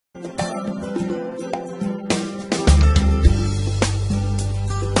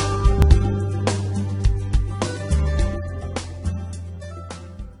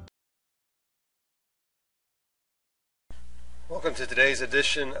to today's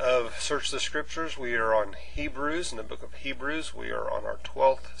edition of Search the Scriptures. We are on Hebrews, in the book of Hebrews. We are on our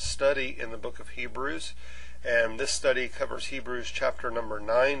 12th study in the book of Hebrews, and this study covers Hebrews chapter number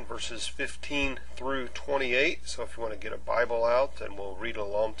 9, verses 15 through 28. So if you want to get a Bible out, and we'll read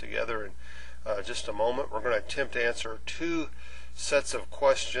along together in just a moment. We're going to attempt to answer two sets of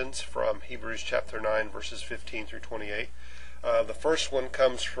questions from Hebrews chapter 9, verses 15 through 28. The first one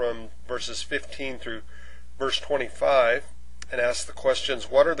comes from verses 15 through verse 25, and asks the questions,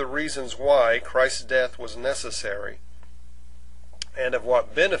 what are the reasons why Christ's death was necessary? And of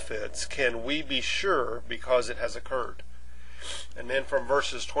what benefits can we be sure because it has occurred? And then from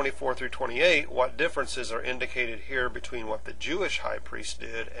verses 24 through 28, what differences are indicated here between what the Jewish high priest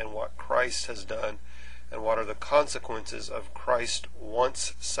did and what Christ has done, and what are the consequences of Christ's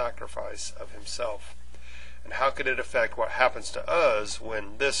once sacrifice of himself? And how could it affect what happens to us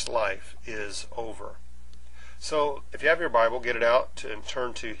when this life is over? So if you have your Bible, get it out and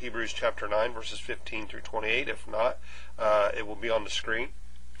turn to Hebrews chapter 9, verses 15 through 28. If not, it will be on the screen.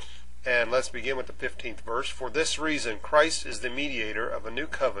 And let's begin with the 15th verse. For this reason, Christ is the mediator of a new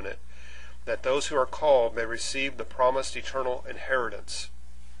covenant, that those who are called may receive the promised eternal inheritance,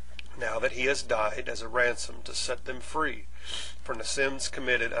 now that he has died as a ransom to set them free from the sins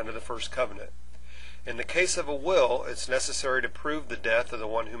committed under the first covenant. In the case of a will, it's necessary to prove the death of the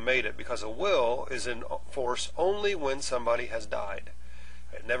one who made it, because a will is in force only when somebody has died.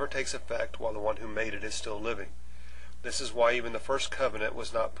 It never takes effect while the one who made it is still living. This is why even the first covenant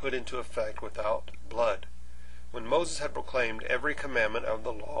was not put into effect without blood. When Moses had proclaimed every commandment of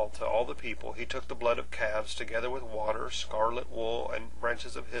the law to all the people, he took the blood of calves together with water, scarlet wool, and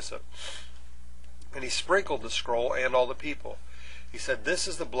branches of hyssop, and he sprinkled the scroll and all the people. He said, this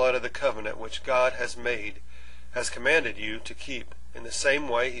is the blood of the covenant which God has commanded you to keep. In the same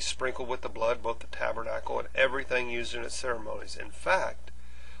way, he sprinkled with the blood both the tabernacle and everything used in its ceremonies. In fact,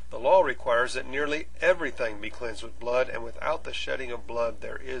 the law requires that nearly everything be cleansed with blood, and without the shedding of blood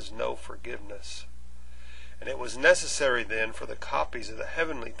there is no forgiveness. And it was necessary then for the copies of the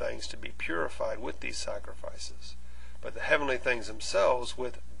heavenly things to be purified with these sacrifices, but the heavenly things themselves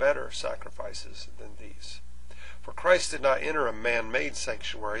with better sacrifices than these. For Christ did not enter a man-made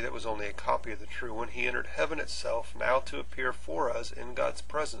sanctuary that was only a copy of the true one. He entered heaven itself, now to appear for us in God's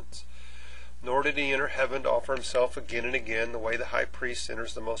presence. Nor did he enter heaven to offer himself again and again, the way the high priest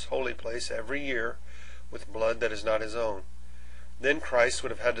enters the most holy place every year with blood that is not his own. Then Christ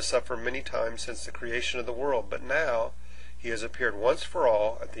would have had to suffer many times since the creation of the world, but now he has appeared once for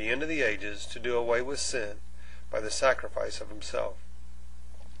all at the end of the ages to do away with sin by the sacrifice of himself.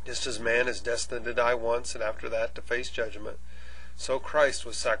 Just as man is destined to die once and after that to face judgment, so Christ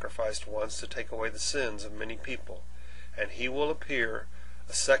was sacrificed once to take away the sins of many people, and he will appear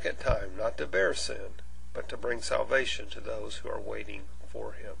a second time, not to bear sin, but to bring salvation to those who are waiting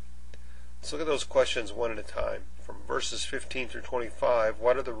for him. Let's look at those questions one at a time. From verses 15 through 25,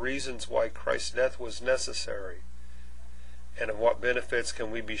 what are the reasons why Christ's death was necessary? And of what benefits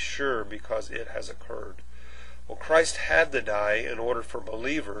can we be sure because it has occurred? Well, Christ had to die in order for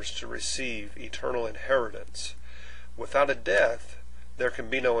believers to receive eternal inheritance. Without a death, there can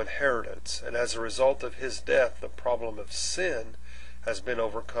be no inheritance, and as a result of his death, the problem of sin has been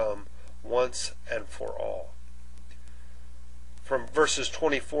overcome once and for all. From verses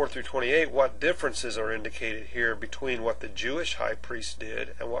 24 through 28, what differences are indicated here between what the Jewish high priest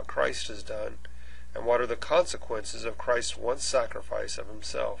did and what Christ has done, and what are the consequences of Christ's once sacrifice of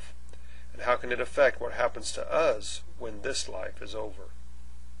himself? And how can it affect what happens to us when this life is over?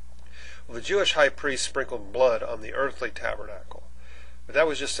 Well, the Jewish high priest sprinkled blood on the earthly tabernacle, but that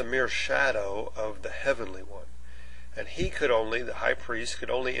was just a mere shadow of the heavenly one. And the high priest could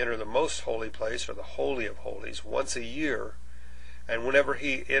only enter the most holy place, or the Holy of Holies, once a year. And whenever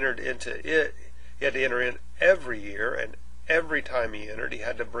he entered into it, he had to enter in every year, and every time he entered, he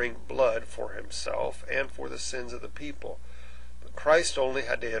had to bring blood for himself and for the sins of the people. Christ only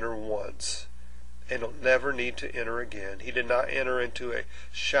had to enter once, and he'll never need to enter again. He did not enter into a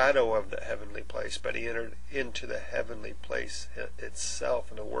shadow of the heavenly place, but he entered into the heavenly place itself.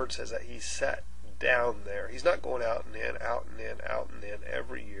 And the word says that he sat down there. He's not going out and in, out and in, out and in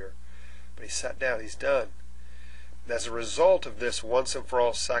every year, but he sat down. He's done. And as a result of this once and for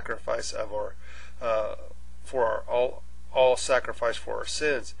all sacrifice of all sacrifice for our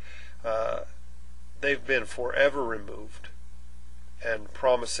sins, they've been forever removed, and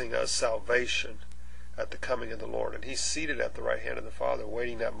promising us salvation at the coming of the Lord. And he's seated at the right hand of the Father,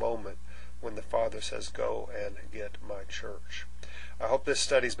 waiting that moment when the Father says, go and get my church. I hope this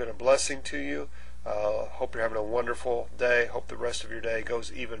study's been a blessing to you. Hope you're having a wonderful day. Hope the rest of your day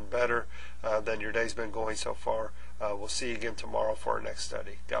goes even better than your day's been going so far. We'll see you again tomorrow for our next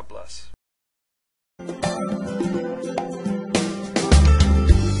study. God bless.